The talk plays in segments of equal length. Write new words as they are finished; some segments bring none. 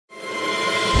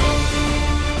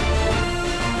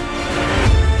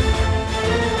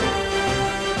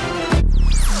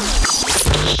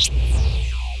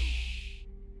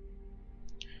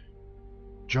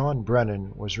John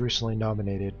Brennan was recently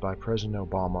nominated by President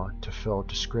Obama to fill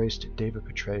disgraced David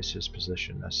Petraeus'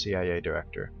 position as CIA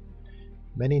director.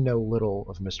 Many know little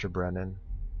of Mr. Brennan,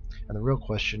 and the real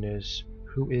question is,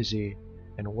 who is he,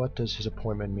 and what does his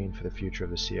appointment mean for the future of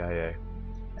the CIA,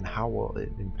 and how will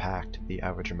it impact the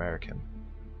average American?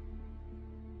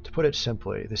 To put it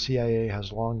simply, the CIA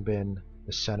has long been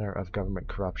the center of government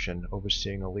corruption,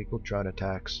 overseeing illegal drone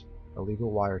attacks,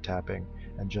 illegal wiretapping,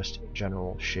 and just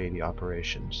general shady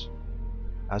operations.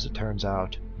 As it turns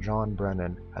out, John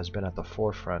Brennan has been at the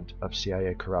forefront of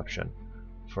CIA corruption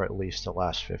for at least the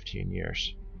last 15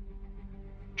 years.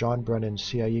 John Brennan's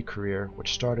CIA career,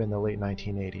 which started in the late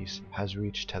 1980s, has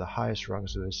reached to the highest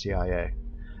rungs of the CIA,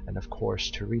 and of course,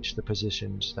 to reach the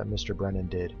positions that Mr. Brennan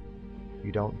did,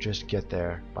 you don't just get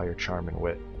there by your charming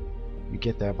wit. You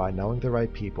get there by knowing the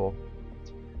right people,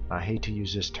 I hate to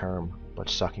use this term, but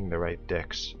sucking the right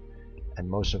dicks, and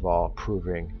most of all,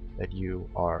 proving that you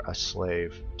are a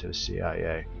slave to the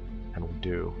CIA and will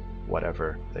do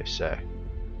whatever they say.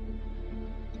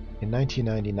 In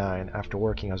 1999, after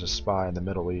working as a spy in the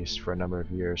Middle East for a number of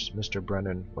years, Mr.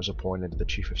 Brennan was appointed the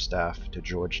Chief of Staff to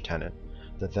George Tenet,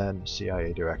 the then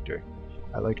CIA Director.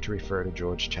 I like to refer to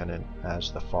George Tenet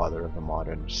as the father of the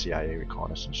modern CIA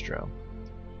reconnaissance drone.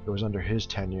 It was under his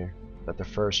tenure that the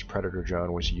first Predator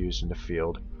drone was used in the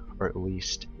field, or at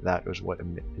least that was what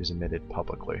is admitted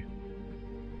publicly.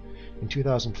 In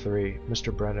 2003,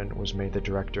 Mr. Brennan was made the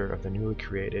director of the newly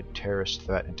created Terrorist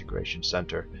Threat Integration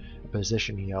Center, a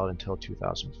position he held until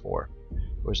 2004.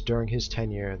 It was during his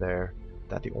tenure there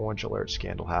that the Orange Alert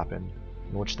scandal happened,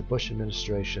 in which the Bush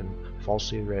administration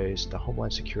falsely raised the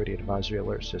Homeland Security Advisory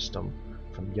Alert System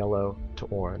from yellow to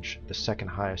orange, the second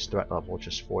highest threat level,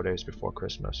 just 4 days before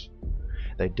Christmas.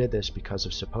 They did this because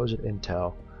of supposed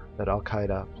intel that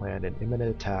Al-Qaeda planned an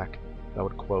imminent attack that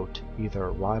would, quote,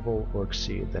 either rival or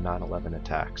exceed the 9/11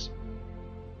 attacks.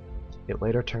 It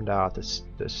later turned out that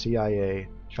the CIA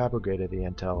fabricated the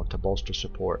intel to bolster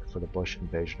support for the Bush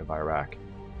invasion of Iraq.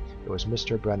 It was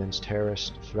Mr. Brennan's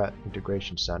Terrorist Threat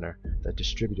Integration Center that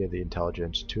distributed the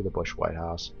intelligence to the Bush White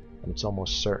House, and it's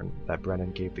almost certain that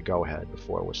Brennan gave the go-ahead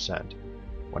before it was sent.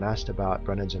 When asked about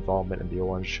Brennan's involvement in the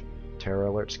Orange Terror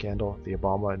Alert scandal, the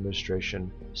Obama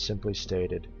administration simply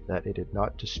stated that it did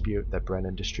not dispute that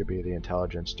Brennan distributed the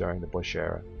intelligence during the Bush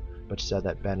era, but said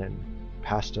that Brennan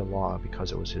passed it along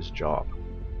because it was his job.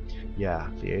 Yeah,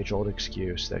 the age-old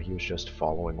excuse that he was just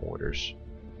following orders.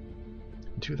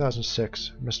 In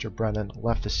 2006, Mr. Brennan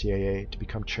left the CIA to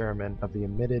become chairman of the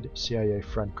admitted CIA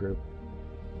front group,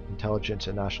 Intelligence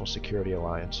and National Security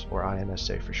Alliance, or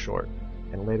INSA for short,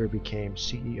 and later became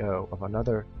CEO of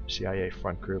another CIA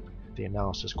front group, the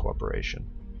Analysis Corporation.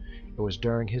 It was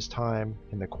during his time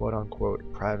in the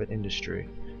quote-unquote private industry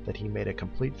that he made a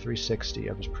complete 360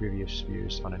 of his previous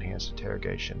views on enhanced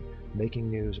interrogation, making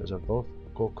news as a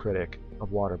vocal critic of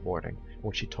waterboarding, in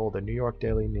which he told the New York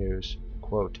Daily News,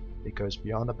 quote, it goes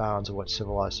beyond the bounds of what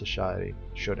civilized society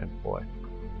should employ.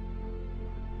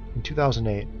 In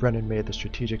 2008, Brennan made the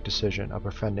strategic decision of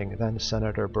befriending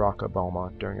then-Senator Barack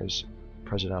Obama during his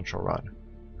presidential run.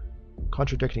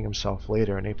 Contradicting himself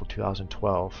later in April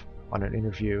 2012 on an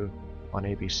interview on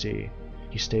ABC,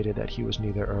 he stated that he was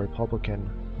neither a Republican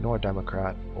nor a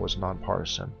Democrat, but was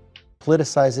nonpartisan.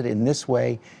 Politicize it in this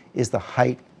way is the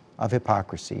height of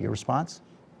hypocrisy. Your response?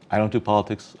 I don't do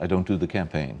politics. I don't do the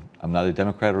campaign. I'm not a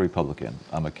Democrat or Republican.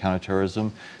 I'm a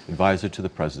counterterrorism advisor to the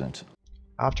president.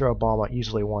 After Obama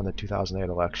easily won the 2008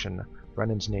 election,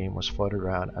 Brennan's name was floated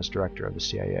around as director of the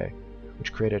CIA,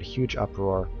 which created a huge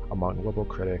uproar among liberal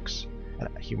critics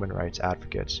and human rights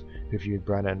advocates who viewed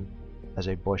Brennan as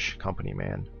a Bush company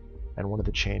man, and wanted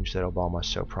the change that Obama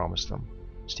so promised them.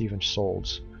 Stephen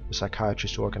Solz, the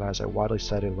psychiatrist who organized a widely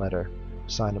cited letter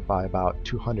signed by about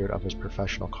 200 of his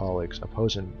professional colleagues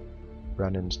opposing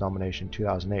Brennan's nomination in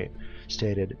 2008,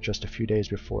 stated just a few days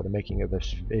before the making of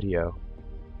this video,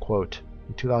 quote,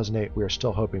 in 2008 we are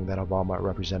still hoping that Obama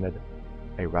represented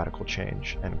a radical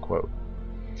change, end quote.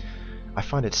 I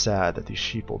find it sad that these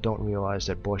sheeple don't realize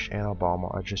that Bush and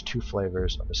Obama are just two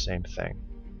flavors of the same thing.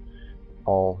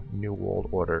 All New World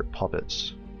Order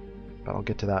puppets. But I'll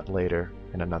get to that later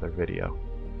in another video.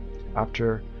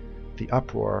 After the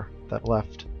uproar that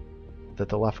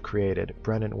the left created,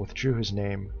 Brennan withdrew his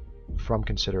name from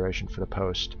consideration for the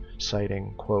post,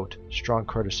 citing, quote, strong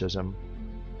criticism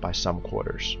by some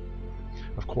quarters.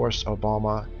 Of course,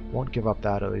 Obama won't give up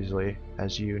that easily,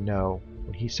 as you know.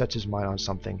 When he sets his mind on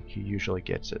something, he usually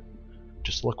gets it.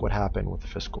 Just look what happened with the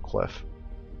fiscal cliff.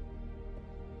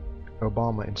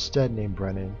 Obama instead named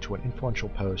Brennan to an influential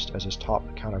post as his top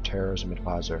counterterrorism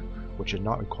advisor, which did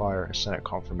not require a Senate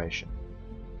confirmation.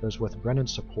 It was with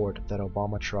Brennan's support that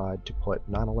Obama tried to put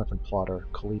 9/11 plotter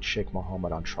Khalid Sheikh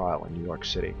Mohammed on trial in New York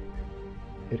City.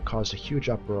 It caused a huge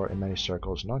uproar in many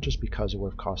circles, not just because it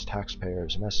would have cost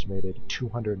taxpayers an estimated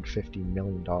 $250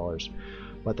 million,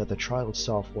 but that the trial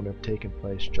itself would have taken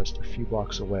place just a few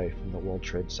blocks away from the World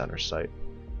Trade Center site.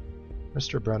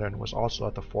 Mr. Brennan was also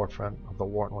at the forefront of the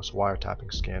warrantless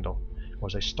wiretapping scandal, and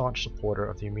was a staunch supporter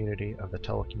of the immunity of the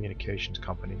telecommunications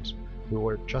companies, who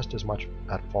were just as much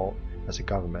at fault as the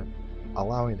government,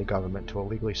 allowing the government to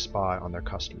illegally spy on their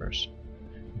customers.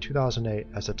 In 2008,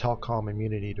 as the telecom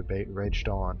immunity debate raged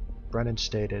on, Brennan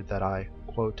stated that I,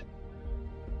 quote,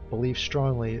 believe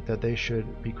strongly that they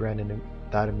should be granted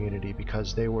that immunity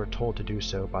because they were told to do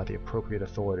so by the appropriate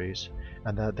authorities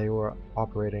and that they were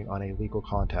operating on a legal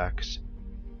context,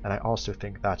 and I also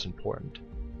think that's important,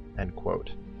 end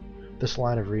quote. This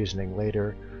line of reasoning,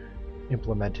 later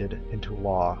implemented into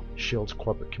law, shields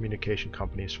corporate communication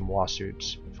companies from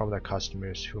lawsuits from their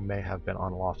customers who may have been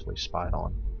unlawfully spied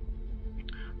on.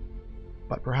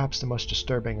 But perhaps the most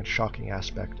disturbing and shocking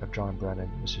aspect of John Brennan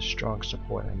is his strong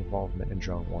support and involvement in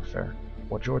drone warfare.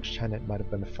 While George Tenet might have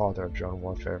been the father of drone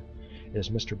warfare, it is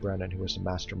Mr. Brennan who was the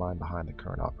mastermind behind the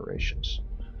current operations.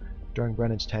 During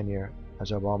Brennan's tenure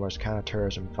as Obama's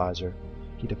counterterrorism advisor,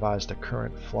 he devised the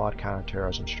current flawed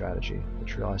counterterrorism strategy,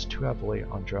 which relies too heavily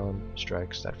on drone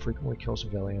strikes that frequently kill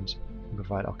civilians and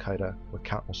provide al-Qaeda with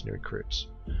countless new recruits.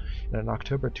 In an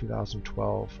October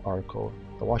 2012 article,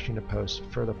 the Washington Post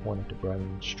further pointed to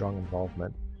Brennan's strong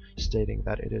involvement, stating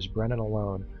that it is Brennan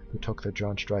alone who took the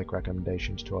drone strike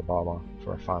recommendations to Obama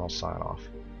for a final sign-off.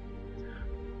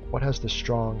 What has the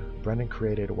strong,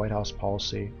 Brennan-created White House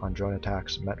policy on drone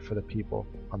attacks meant for the people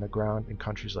on the ground in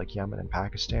countries like Yemen and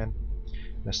Pakistan?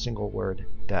 In a single word,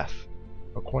 death.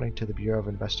 According to the Bureau of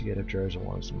Investigative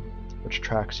Journalism, which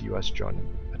tracks U.S. drone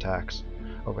attacks,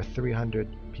 over 300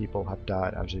 people have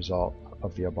died as a result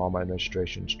of the Obama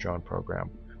administration's drone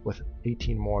program, with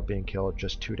 18 more being killed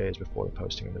just 2 days before the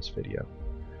posting of this video.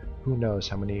 Who knows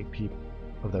how many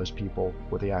of those people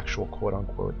were the actual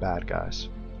quote-unquote bad guys.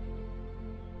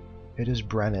 It is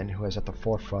Brennan who is at the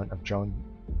forefront of drone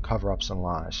cover-ups and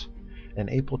lies. In an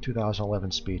April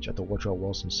 2011 speech at the Woodrow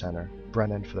Wilson Center,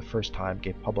 Brennan for the first time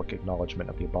gave public acknowledgement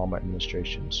of the Obama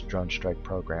administration's drone strike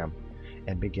program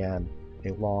and began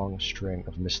a long string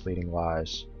of misleading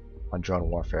lies on drone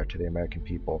warfare to the American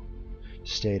people,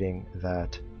 stating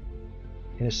that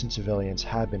innocent civilians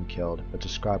had been killed, but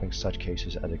describing such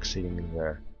cases as exceedingly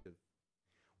rare.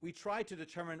 We tried to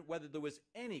determine whether there was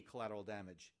any collateral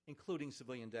damage, including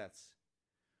civilian deaths.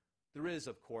 There is,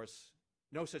 of course,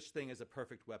 no such thing as a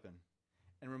perfect weapon,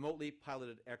 and remotely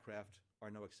piloted aircraft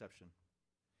are no exception.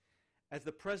 As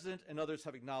the President and others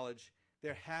have acknowledged,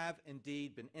 there have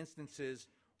indeed been instances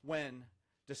when,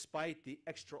 despite the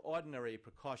extraordinary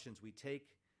precautions we take,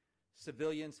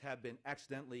 civilians have been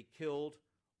accidentally killed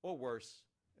or worse,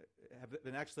 have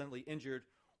been accidentally injured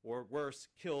or worse,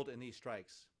 killed in these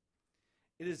strikes.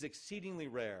 It is exceedingly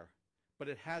rare, but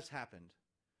it has happened.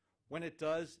 When it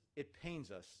does, it pains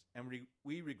us, and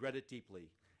we regret it deeply,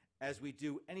 as we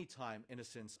do any time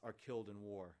innocents are killed in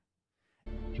war.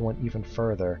 He went even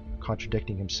further,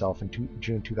 contradicting himself in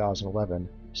June 2011,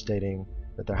 stating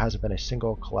that there hasn't been a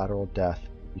single collateral death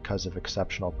because of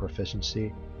exceptional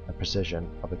proficiency and precision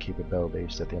of the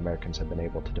capabilities that the Americans have been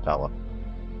able to develop.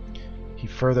 He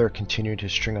further continued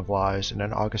his string of lies in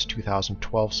an August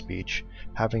 2012 speech,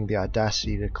 having the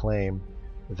audacity to claim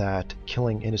that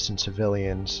killing innocent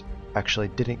civilians actually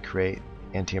didn't create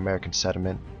anti-American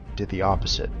sentiment, did the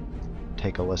opposite.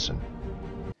 Take a listen.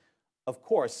 Of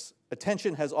course,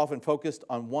 attention has often focused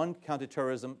on one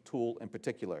counterterrorism tool in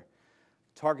particular,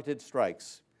 targeted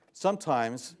strikes,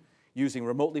 sometimes using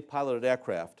remotely piloted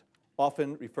aircraft,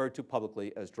 often referred to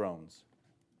publicly as drones.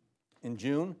 In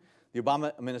June, the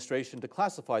Obama administration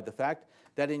declassified the fact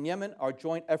that in Yemen, our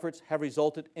joint efforts have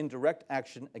resulted in direct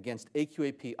action against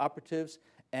AQAP operatives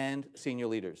and senior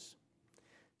leaders.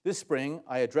 This spring,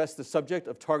 I addressed the subject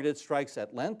of targeted strikes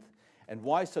at length and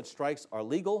why such strikes are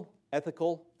legal,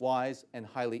 ethical, wise, and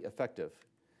highly effective.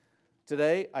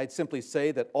 Today, I'd simply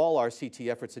say that all our CT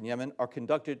efforts in Yemen are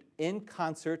conducted in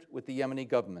concert with the Yemeni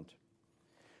government.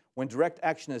 When direct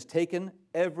action is taken,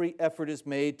 every effort is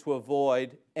made to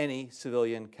avoid any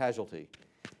civilian casualty.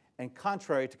 And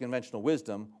contrary to conventional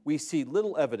wisdom, we see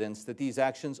little evidence that these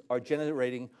actions are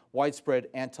generating widespread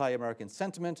anti-American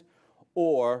sentiment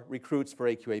or recruits for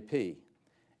AQAP.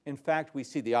 In fact, we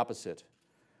see the opposite.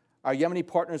 Our Yemeni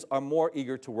partners are more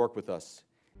eager to work with us.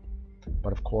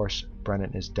 But of course,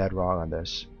 Brennan is dead wrong on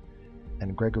this.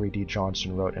 And Gregory D.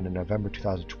 Johnson wrote in November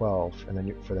 2012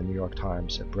 for the New York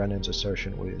Times that Brennan's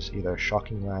assertion was either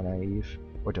shockingly naive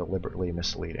or deliberately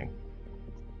misleading.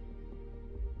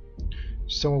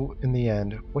 So, in the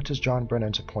end, what does John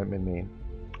Brennan's appointment mean?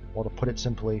 Well, to put it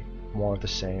simply, more of the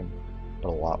same, but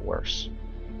a lot worse.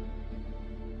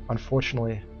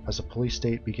 Unfortunately, as the police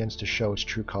state begins to show its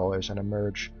true colors and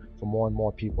emerge for more and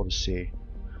more people to see,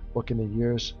 look in the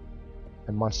years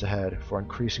and months ahead for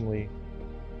increasingly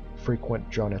frequent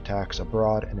drone attacks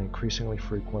abroad and increasingly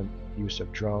frequent use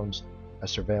of drones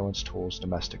as surveillance tools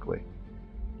domestically.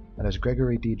 And as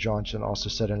Gregory D. Johnson also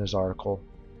said in his article,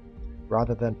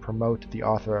 rather than promote the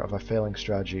author of a failing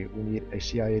strategy, we need a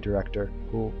CIA director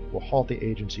who will halt the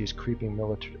agency's creeping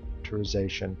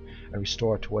militarization and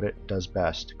restore to what it does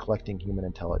best, collecting human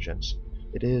intelligence.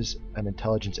 It is an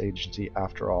intelligence agency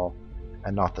after all,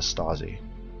 and not the Stasi.